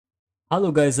Hello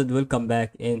guys and welcome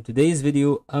back. In today's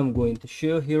video I'm going to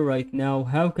show here right now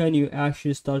how can you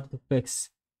actually start to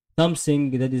fix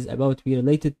something that is about to be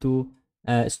related to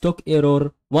stock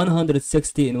error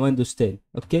 160 in Windows 10.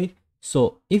 Okay,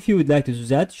 so if you would like to do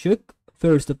that, check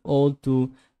first of all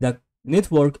to the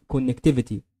network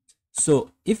connectivity.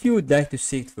 So if you would like to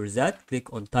see it for that,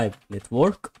 click on type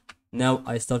network. Now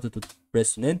I started to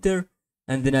press on enter,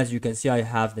 and then as you can see I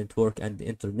have network and the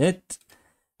internet.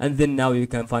 And then now you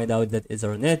can find out that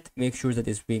Ethernet, make sure that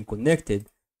it's being connected.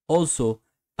 Also,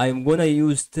 I'm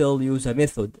gonna still use a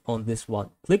method on this one.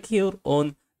 Click here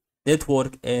on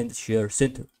network and share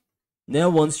center. Now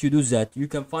once you do that, you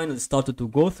can finally start to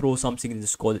go through something that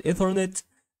is called Ethernet,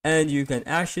 and you can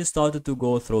actually start to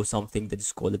go through something that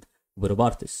is called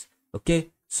properties.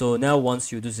 Okay, so now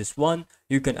once you do this one,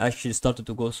 you can actually start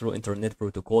to go through Internet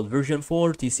Protocol version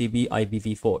 4 TCP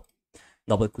IPv4.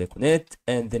 Double click on it,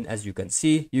 and then as you can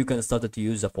see you can start to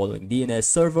use the following DNS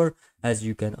server, as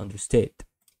you can understand.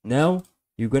 Now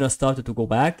you're gonna start to go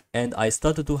back, and I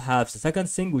started to have the second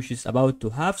thing, which is about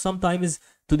to have sometimes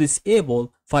to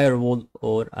disable firewall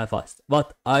or Avast,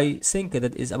 but I think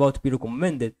that is about to be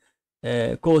recommended,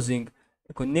 causing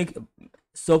connect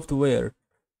software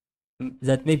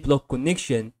that may block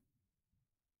connection.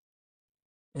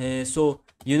 So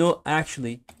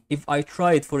actually if I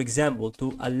tried for example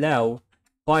to allow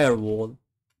firewall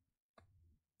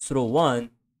through one,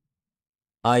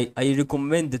 I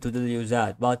recommend to do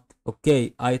that, but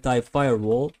okay, I type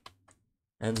firewall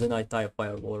and then I type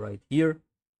firewall right here.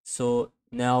 So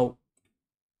now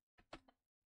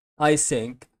I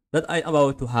think that I'm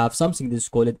about to have something that's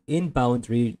called inbound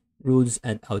rules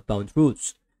and outbound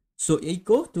rules. So I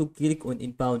go to click on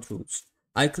inbound rules,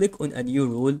 I click on a new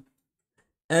rule,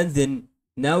 and then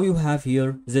now you have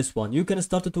here this one. You can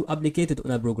start to applicate it on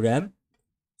a program.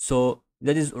 So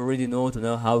that is already know to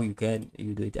know how you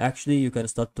do it. Actually you can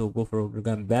start to go for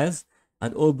program base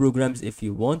and all programs if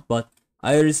you want, but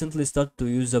I recently started to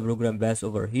use the program base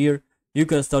over here. You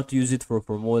can start to use it for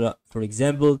formula. For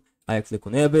example, I click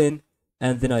on open,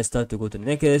 and then I start to go to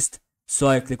next, so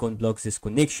I click on block this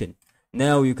connection.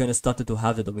 Now you can start to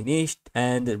have the domination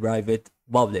and the private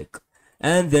public,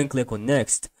 and then click on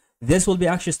next. This will be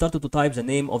actually started to type the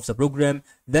name of the program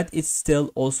that is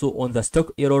still also on the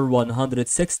stock error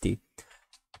 160.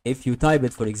 If you type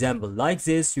it for example like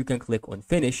this, you can click on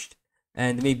finished,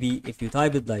 and maybe if you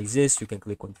type it like this, you can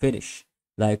click on finish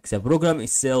like the program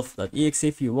itself.exe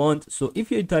if you want. So if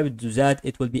you type it to that,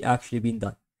 it will be actually been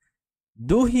done.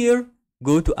 Do here,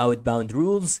 go to outbound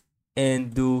rules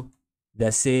and do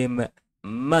the same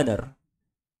manner,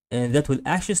 and that will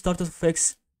actually start to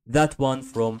fix that one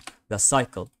from the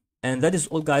cycle. And that is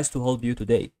all guys to help you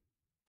today.